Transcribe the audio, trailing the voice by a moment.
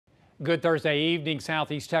Good Thursday evening,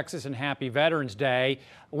 Southeast Texas, and happy Veterans Day.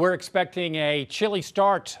 We're expecting a chilly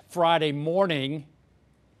start Friday morning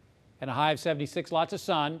and a high of 76, lots of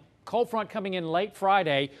sun. Cold front coming in late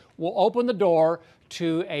Friday will open the door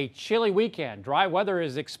to a chilly weekend. Dry weather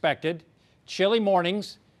is expected, chilly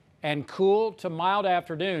mornings, and cool to mild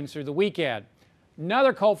afternoons through the weekend.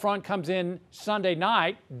 Another cold front comes in Sunday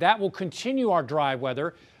night. That will continue our dry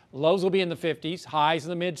weather. Lows will be in the 50s, highs in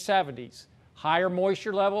the mid 70s. Higher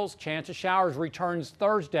moisture levels, chance of showers returns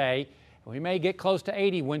Thursday. We may get close to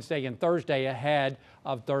 80 Wednesday and Thursday ahead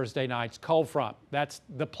of Thursday night's cold front. That's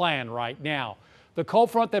the plan right now. The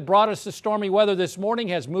cold front that brought us the stormy weather this morning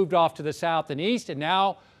has moved off to the south and east, and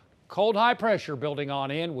now cold high pressure building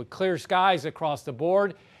on in with clear skies across the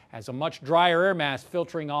board as a much drier air mass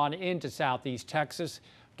filtering on into southeast Texas.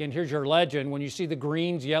 Again, here's your legend. When you see the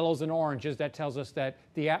greens, yellows, and oranges, that tells us that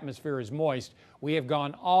the atmosphere is moist. We have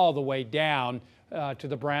gone all the way down to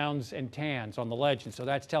the browns and tans on the legend. So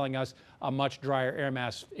that's telling us a much drier air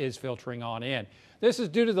mass is filtering on in. This is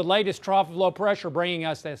due to the latest trough of low pressure bringing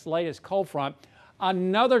us this latest cold front.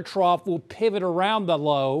 Another trough will pivot around the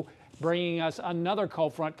low, bringing us another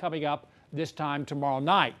cold front coming up this time tomorrow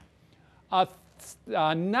night.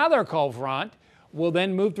 Another cold front will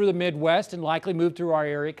then move through the Midwest and likely move through our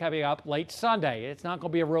area coming up late Sunday. It's not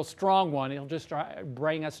going to be a real strong one. It'll just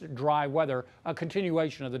bring us dry weather, a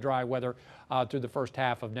continuation of the dry weather through the first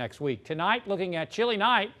half of next week. Tonight, looking at chilly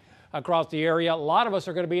night across the area. A lot of us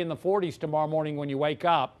are going to be in the 40s tomorrow morning when you wake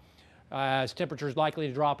up, as temperatures likely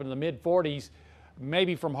to drop into the mid 40s,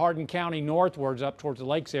 maybe from Hardin County northwards up towards the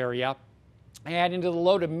lakes area, and into the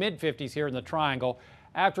low to mid 50s here in the Triangle.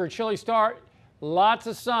 After a chilly start, lots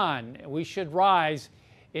of sun. We should rise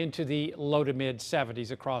into the low to mid 70s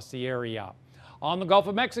across the area. On the Gulf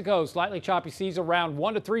of Mexico, slightly choppy seas around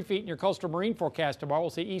 1 to 3 feet in your coastal marine forecast tomorrow. We'll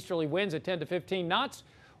see easterly winds at 10 to 15 knots,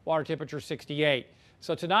 water temperature 68.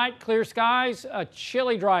 So tonight, clear skies, a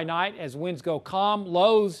chilly dry night as winds go calm.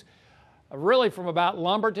 Lows really from about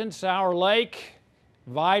Lumberton, Sour Lake,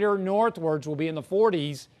 Vidor northwards will be in the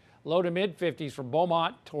 40s, low to mid 50s from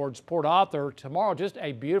Beaumont towards Port Arthur. Tomorrow, just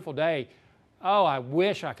a beautiful day. Oh, I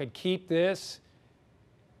wish I could keep this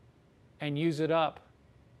and use it up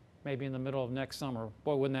maybe in the middle of next summer.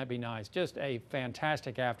 Boy, wouldn't that be nice? Just a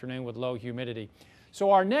fantastic afternoon with low humidity.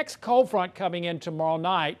 So our next cold front coming in tomorrow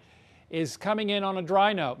night is coming in on a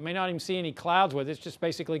dry note. May not even see any clouds with it. It's just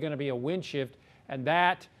basically going to be a wind shift, and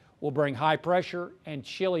that will bring high pressure and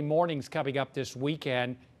chilly mornings coming up this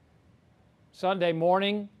weekend. Sunday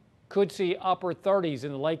morning could see upper 30s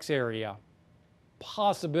in the lakes area.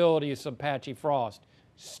 Possibility of some patchy frost.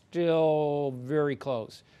 Still very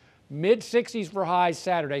close. Mid 60s for highs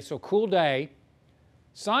Saturday, so cool day.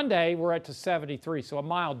 Sunday, we're at to 73, so a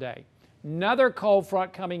mild day. Another cold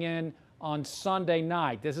front coming in on Sunday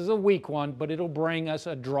night. This is a weak one, but it'll bring us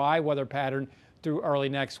a dry weather pattern through early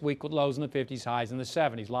next week with lows in the 50s, highs in the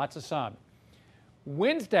 70s. Lots of sun.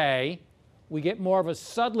 Wednesday, we get more of a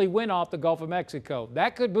southerly wind off the Gulf of Mexico.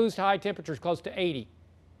 That could boost high temperatures close to 80.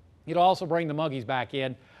 It'll also bring the muggies back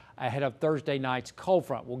in ahead of Thursday night's cold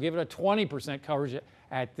front. We'll give it a 20% coverage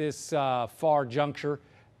at this far juncture.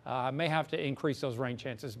 I may have to increase those rain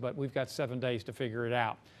chances, but we've got 7 days to figure it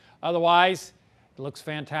out. Otherwise, it looks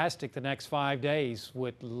fantastic the next 5 days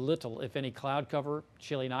with little, if any, cloud cover,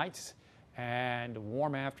 chilly nights, and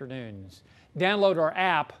warm afternoons. Download our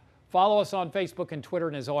app. Follow us on Facebook and Twitter,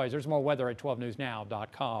 and as always, there's more weather at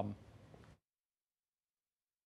 12newsnow.com.